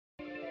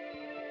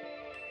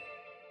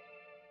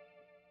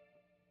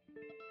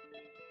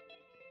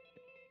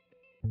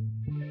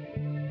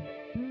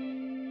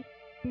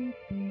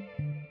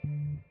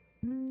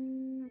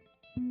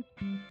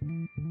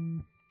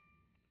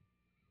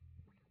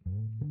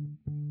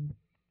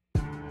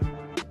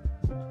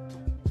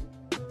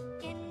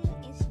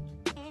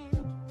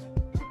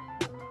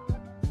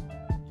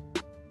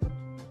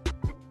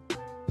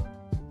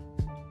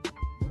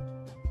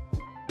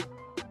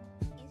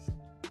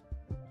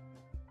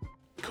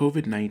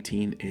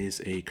COVID-19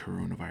 is a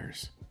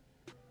coronavirus.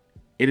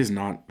 It is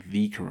not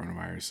the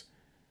coronavirus,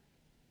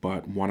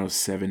 but one of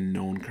 7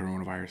 known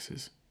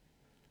coronaviruses.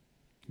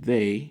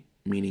 They,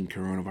 meaning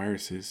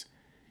coronaviruses,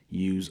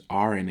 use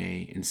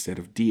RNA instead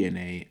of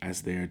DNA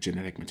as their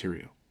genetic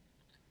material.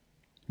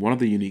 One of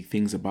the unique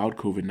things about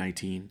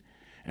COVID-19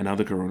 and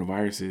other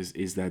coronaviruses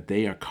is that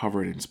they are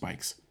covered in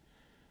spikes.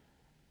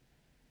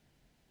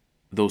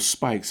 Those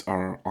spikes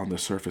are on the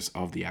surface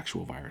of the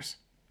actual virus.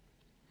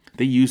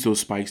 They use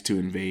those spikes to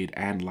invade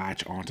and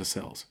latch onto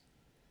cells.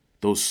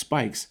 Those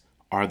spikes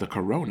are the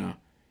corona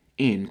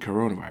in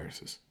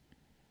coronaviruses.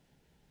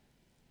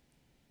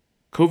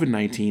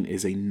 COVID-19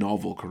 is a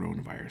novel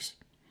coronavirus,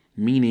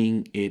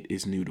 meaning it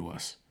is new to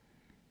us.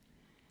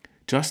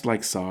 Just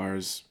like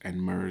SARS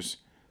and MERS,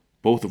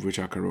 both of which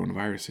are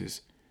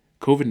coronaviruses,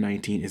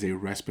 COVID-19 is a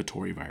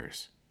respiratory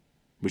virus,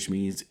 which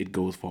means it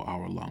goes for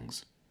our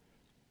lungs.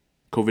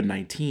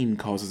 COVID-19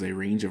 causes a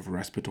range of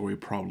respiratory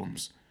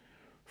problems,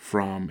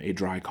 from a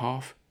dry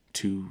cough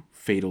to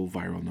fatal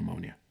viral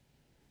pneumonia.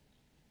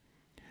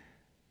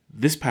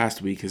 This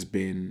past week has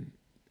been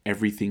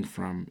everything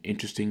from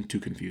interesting to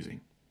confusing.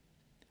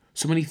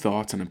 So many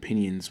thoughts and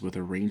opinions with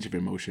a range of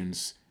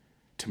emotions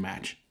to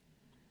match.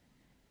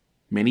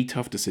 Many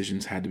tough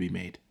decisions had to be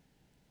made.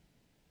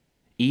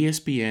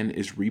 ESPN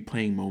is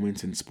replaying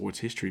moments in sports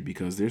history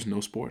because there's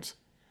no sports.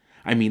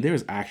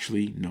 There's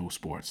actually no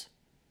sports.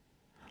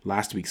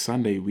 Last week,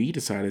 Sunday, we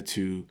decided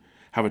to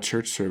have a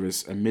church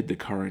service amid the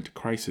current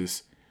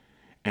crisis,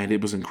 and it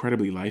was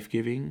incredibly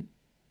life-giving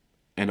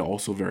and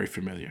also very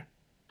familiar.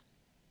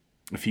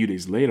 A few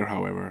days later,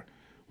 however,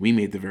 we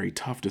made the very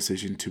tough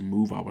decision to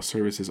move our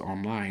services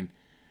online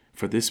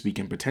for this week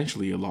and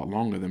potentially a lot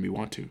longer than we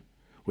want to,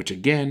 which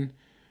again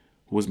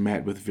was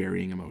met with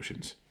varying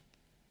emotions.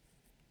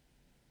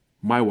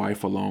 My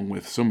wife, along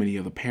with so many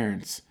other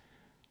parents,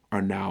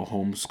 are now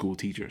homeschool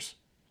teachers.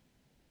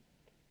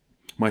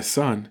 My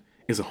son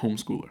is a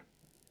homeschooler.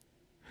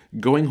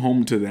 Going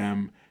home to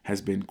them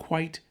has been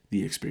quite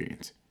the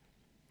experience.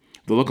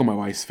 The look on my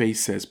wife's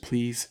face says,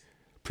 please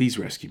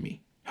rescue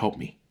me, help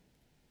me.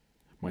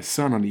 My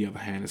son, on the other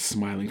hand, is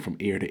smiling from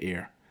ear to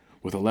ear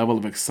with a level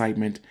of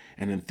excitement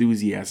and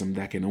enthusiasm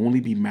that can only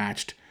be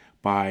matched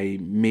by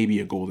maybe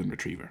a golden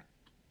retriever.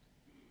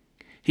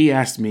 He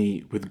asked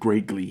me with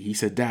great glee, he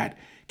said, "Dad,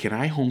 can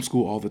I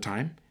homeschool all the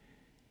time?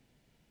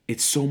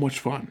 It's so much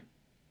fun."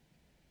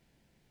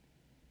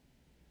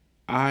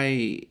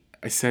 I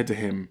said to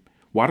him,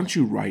 "Why don't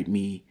you write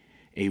me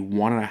a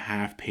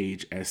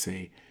 1.5-page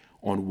essay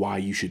on why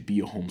you should be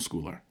a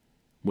homeschooler?"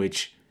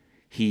 Which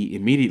he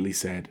immediately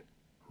said,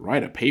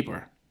 "Write a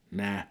paper?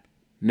 Nah,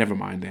 never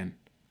mind then.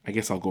 I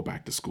guess I'll go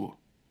back to school."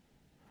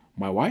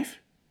 My wife?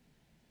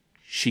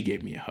 She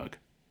gave me a hug.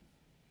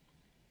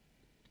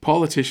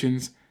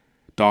 Politicians,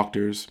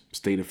 doctors,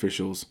 state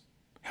officials,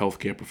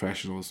 healthcare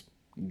professionals,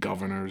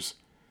 governors,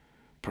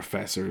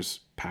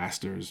 professors,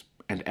 pastors,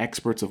 and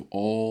experts of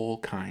all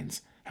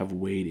kinds have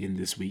weighed in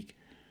this week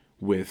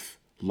with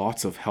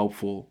lots of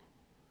helpful,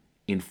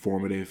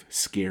 informative,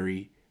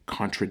 scary,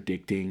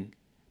 contradicting,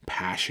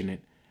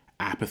 passionate,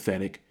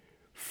 apathetic,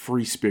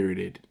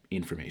 free-spirited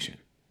information.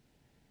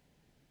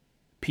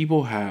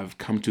 People have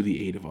come to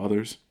the aid of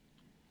others.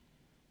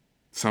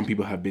 Some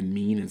people have been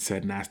mean and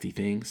said nasty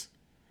things.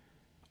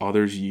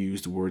 Others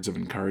used words of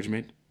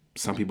encouragement.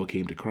 Some people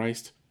came to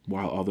Christ,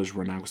 while others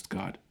renounced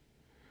God.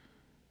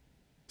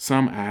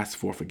 Some asked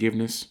for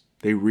forgiveness.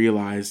 They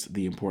realized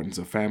the importance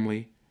of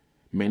family.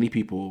 Many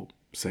people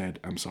said,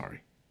 "I'm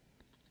sorry."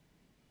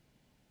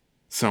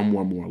 Some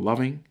were more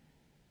loving,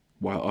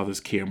 while others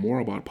care more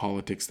about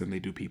politics than they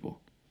do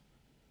people.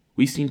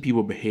 We've seen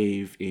people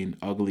behave in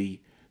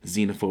ugly,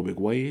 xenophobic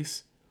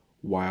ways,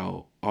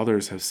 while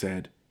others have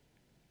said,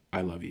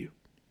 "I love you."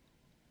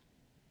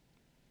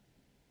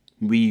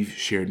 We've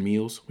shared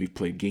meals, we've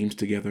played games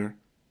together.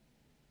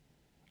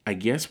 I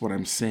guess what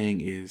I'm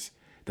saying is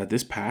that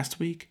this past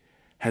week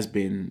has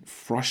been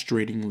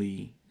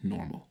frustratingly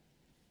normal.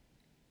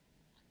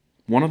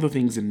 One of the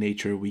things in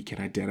nature we can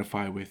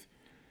identify with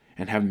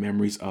and have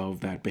memories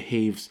of that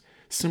behaves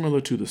similar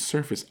to the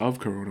surface of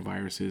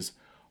coronaviruses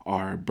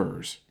are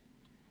burrs.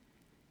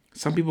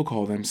 Some people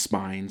call them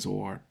spines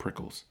or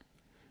prickles.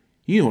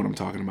 You know what I'm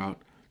talking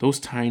about. Those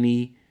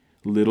tiny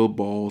little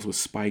balls with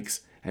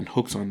spikes and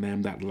hooks on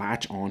them that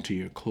latch onto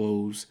your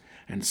clothes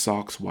and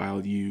socks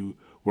while you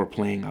were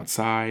playing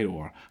outside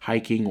or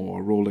hiking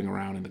or rolling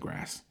around in the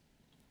grass.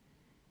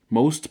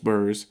 Most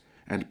burrs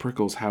and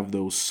prickles have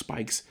those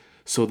spikes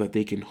so that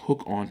they can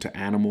hook onto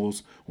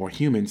animals or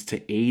humans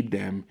to aid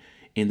them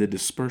in the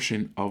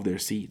dispersion of their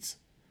seeds.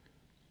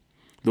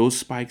 Those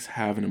spikes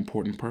have an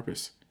important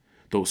purpose.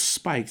 Those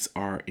spikes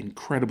are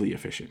incredibly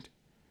efficient.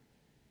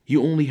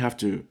 You only have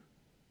to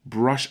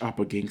brush up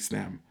against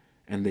them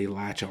and they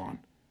latch on.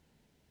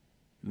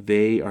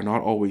 They are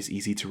not always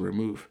easy to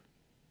remove.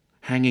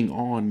 Hanging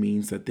on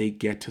means that they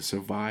get to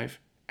survive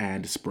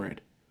and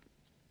spread.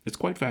 It's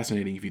quite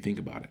fascinating if you think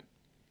about it.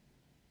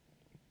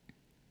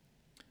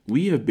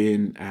 We have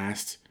been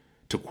asked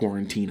to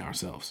quarantine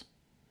ourselves.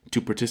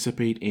 to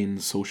participate in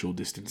social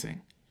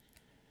distancing.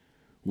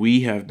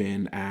 We have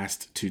been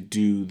asked to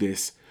do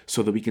this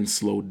so that we can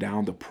slow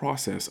down the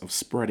process of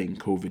spreading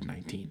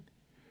COVID-19.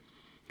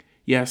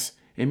 Yes,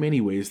 in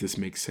many ways this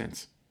makes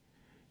sense.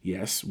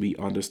 Yes, we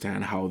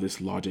understand how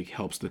this logic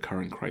helps the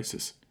current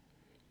crisis.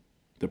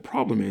 The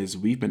problem is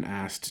we've been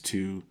asked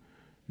to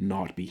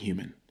not be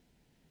human.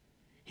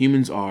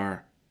 Humans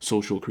are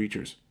social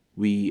creatures.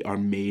 We are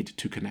made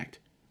to connect.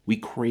 We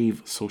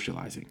crave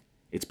socializing.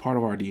 It's part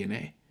of our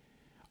DNA,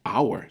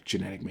 our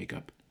genetic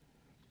makeup.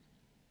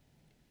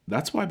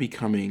 That's why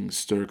becoming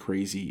stir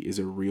crazy is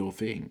a real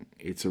thing.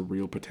 It's a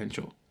real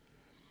potential.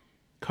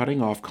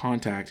 Cutting off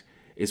contact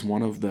is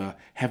one of the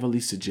heavily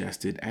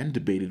suggested and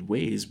debated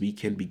ways we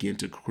can begin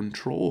to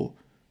control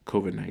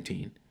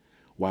COVID-19,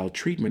 while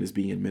treatment is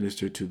being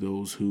administered to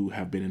those who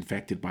have been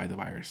infected by the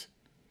virus.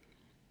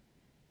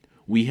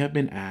 We have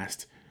been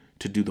asked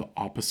to do the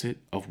opposite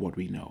of what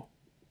we know.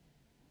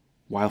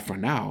 While for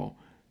now,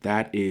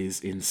 that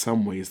is in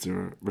some ways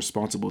the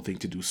responsible thing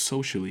to do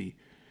socially,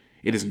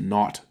 it is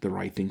not the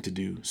right thing to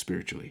do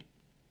spiritually.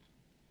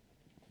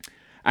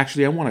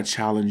 Actually, I want to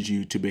challenge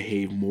you to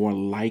behave more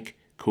like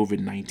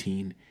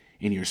COVID-19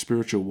 in your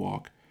spiritual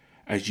walk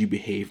as you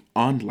behave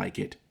unlike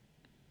it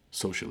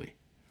socially.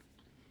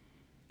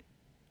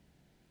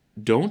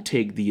 Don't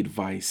take the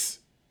advice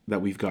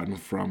that we've gotten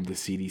from the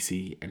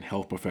CDC and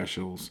health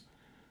professionals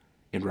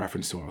in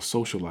reference to our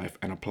social life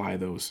and apply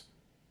those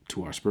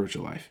to our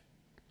spiritual life.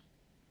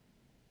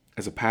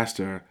 As a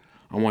pastor,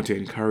 I want to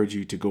encourage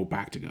you to go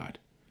back to God.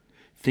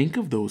 Think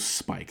of those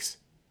spikes,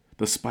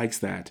 the spikes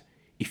that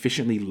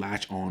efficiently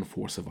latch on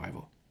for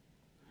survival.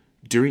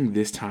 During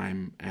this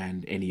time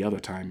and any other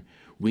time,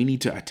 we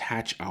need to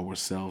attach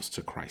ourselves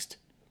to Christ,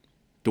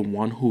 the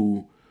one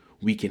who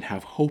we can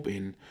have hope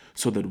in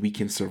so that we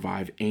can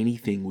survive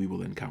anything we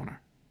will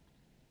encounter.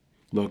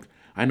 Look,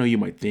 I know you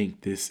might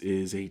think this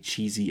is a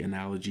cheesy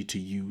analogy to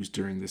use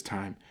during this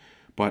time,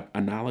 but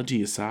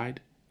analogy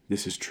aside,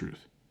 this is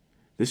truth.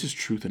 This is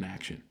truth in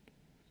action.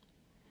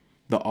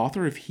 The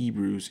author of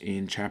Hebrews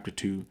in chapter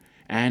 2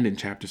 and in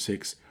chapter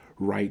 6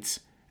 writes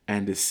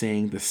and is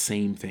saying the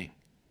same thing.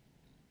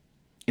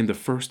 In the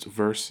first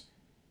verse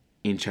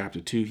in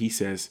chapter 2, he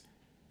says,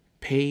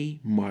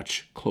 "Pay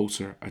much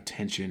closer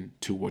attention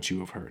to what you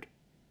have heard."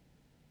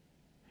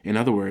 In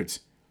other words,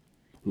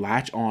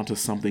 latch on to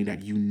something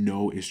that you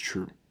know is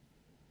true.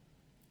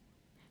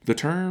 The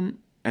term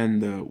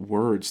and the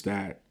words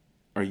that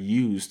are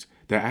used,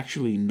 they're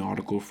actually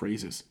nautical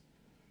phrases.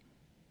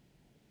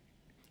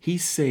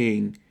 He's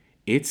saying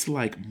it's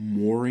like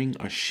mooring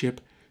a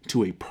ship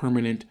to a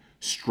permanent,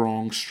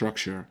 strong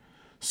structure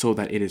so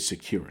that it is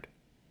secured.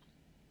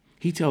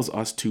 He tells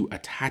us to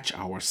attach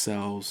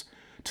ourselves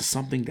to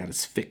something that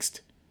is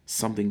fixed,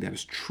 something that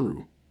is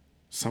true,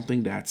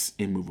 something that's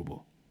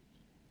immovable.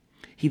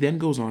 He then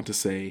goes on to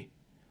say,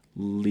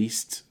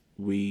 "Lest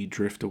we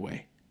drift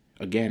away."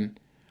 Again,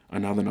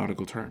 another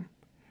nautical term.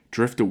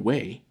 Drift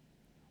away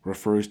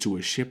refers to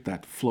a ship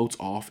that floats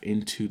off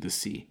into the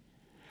sea,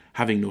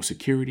 having no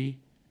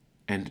security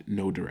and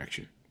no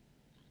direction.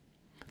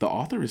 The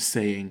author is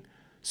saying,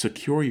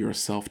 secure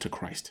yourself to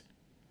Christ.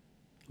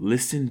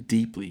 Listen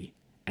deeply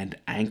and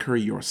anchor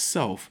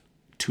yourself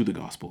to the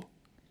gospel.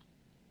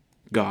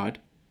 God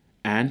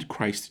and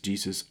Christ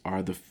Jesus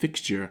are the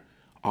fixture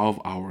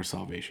of our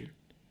salvation.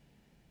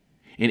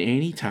 In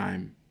any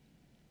time,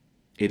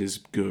 it is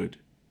good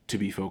to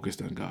be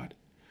focused on God.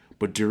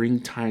 But during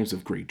times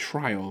of great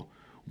trial,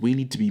 we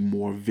need to be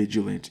more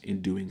vigilant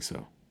in doing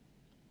so.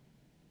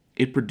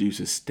 It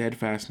produces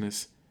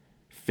steadfastness,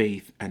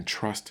 faith, and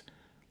trust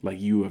like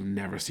you have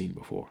never seen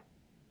before.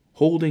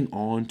 Holding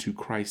on to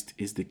Christ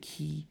is the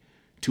key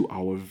to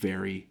our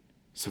very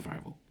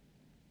survival.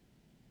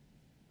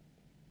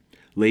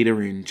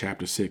 Later in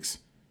chapter 6,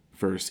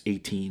 verse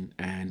 18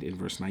 and in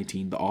verse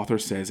 19, the author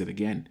says it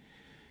again.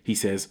 He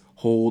says,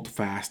 "Hold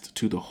fast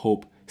to the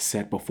hope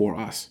set before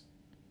us."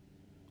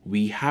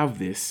 We have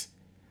this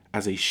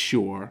as a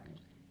sure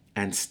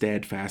and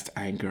steadfast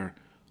anchor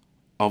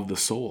of the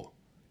soul,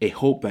 a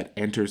hope that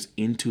enters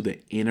into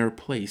the inner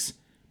place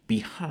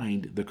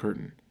behind the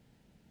curtain,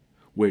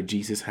 where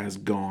Jesus has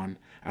gone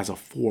as a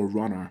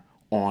forerunner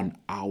on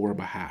our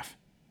behalf.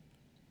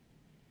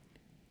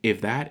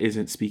 If that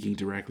isn't speaking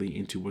directly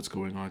into what's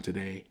going on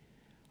today,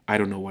 I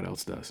don't know what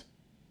else does.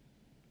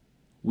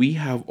 We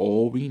have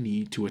all we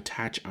need to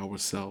attach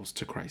ourselves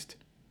to Christ.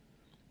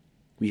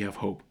 We have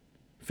hope,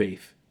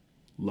 faith,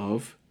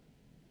 love,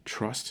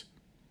 trust,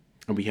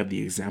 and we have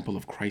the example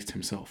of Christ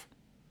himself.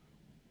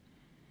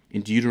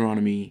 In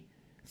Deuteronomy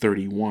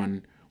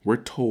 31,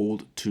 we're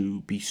told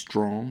to be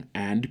strong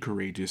and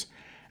courageous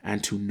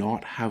and to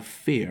not have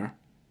fear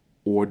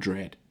or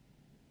dread,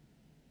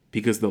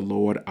 because the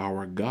Lord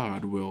our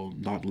God will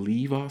not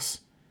leave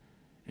us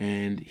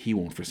and he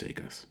won't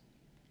forsake us.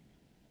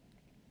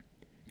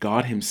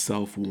 God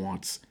himself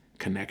wants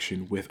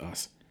connection with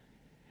us,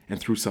 and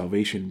through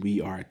salvation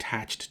we are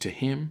attached to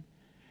him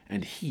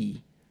and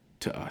he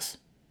to us.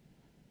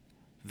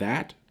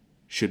 That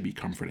should be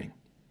comforting.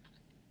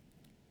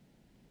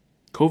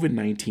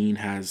 COVID-19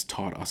 has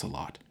taught us a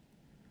lot.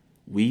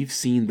 We've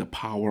seen the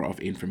power of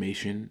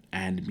information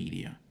and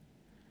media.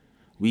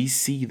 We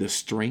see the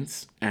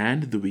strengths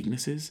and the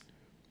weaknesses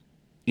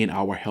in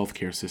our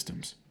healthcare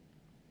systems.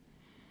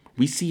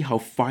 We see how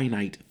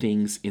finite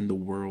things in the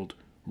world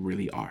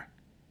really are.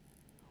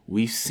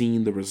 We've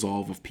seen the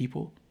resolve of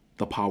people,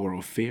 the power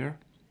of fear,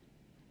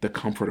 the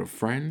comfort of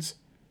friends,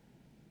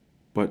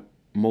 but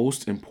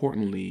most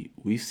importantly,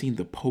 we've seen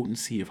the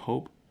potency of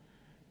hope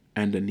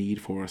and the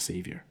need for a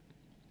Savior.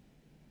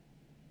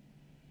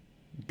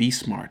 Be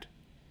smart,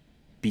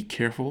 be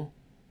careful,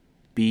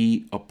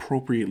 be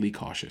appropriately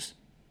cautious.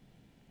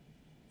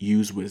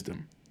 Use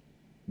wisdom.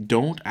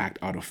 Don't act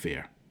out of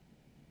fear,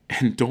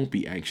 and don't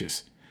be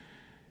anxious.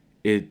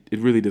 It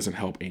really doesn't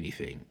help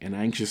anything, and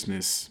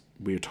anxiousness,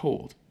 we're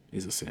told,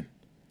 is a sin.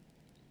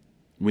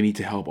 We need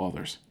to help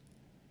others.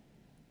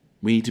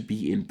 We need to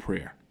be in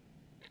prayer.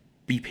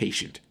 Be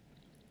patient.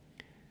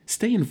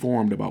 Stay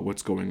informed about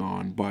what's going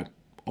on, but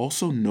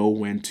also know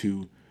when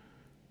to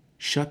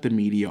shut the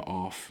media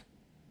off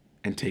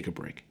and take a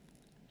break.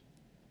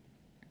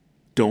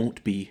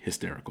 Don't be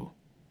hysterical.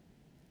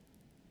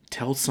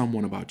 Tell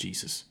someone about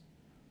Jesus.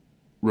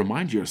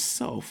 Remind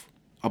yourself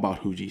about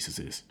who Jesus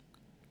is.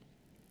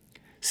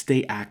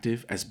 Stay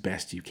active as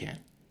best you can.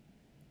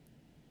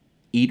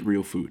 Eat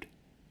real food.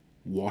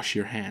 Wash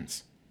your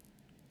hands.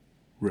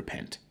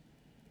 Repent.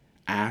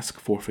 Ask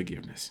for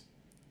forgiveness.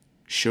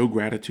 Show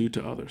gratitude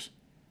to others.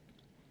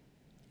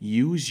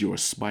 Use your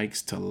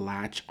spikes to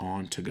latch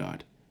on to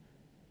God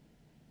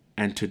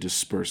and to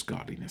disperse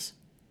godliness.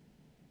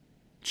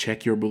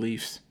 Check your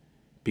beliefs,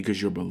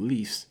 because your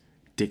beliefs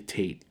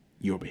dictate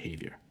your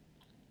behavior.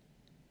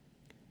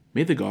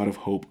 May the God of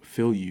hope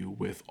fill you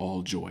with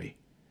all joy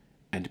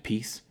and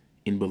peace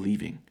in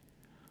believing,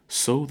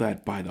 so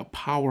that by the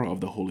power of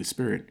the Holy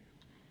Spirit,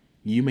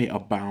 you may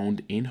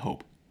abound in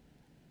hope,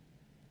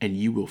 and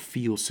you will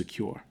feel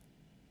secure,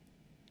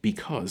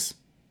 because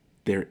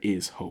there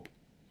is hope.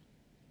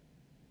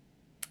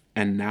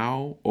 And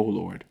now, O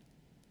Lord,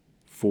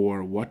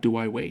 for what do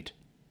I wait?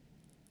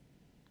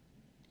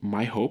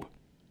 My hope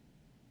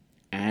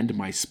and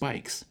my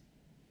spikes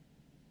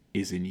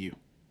is in you.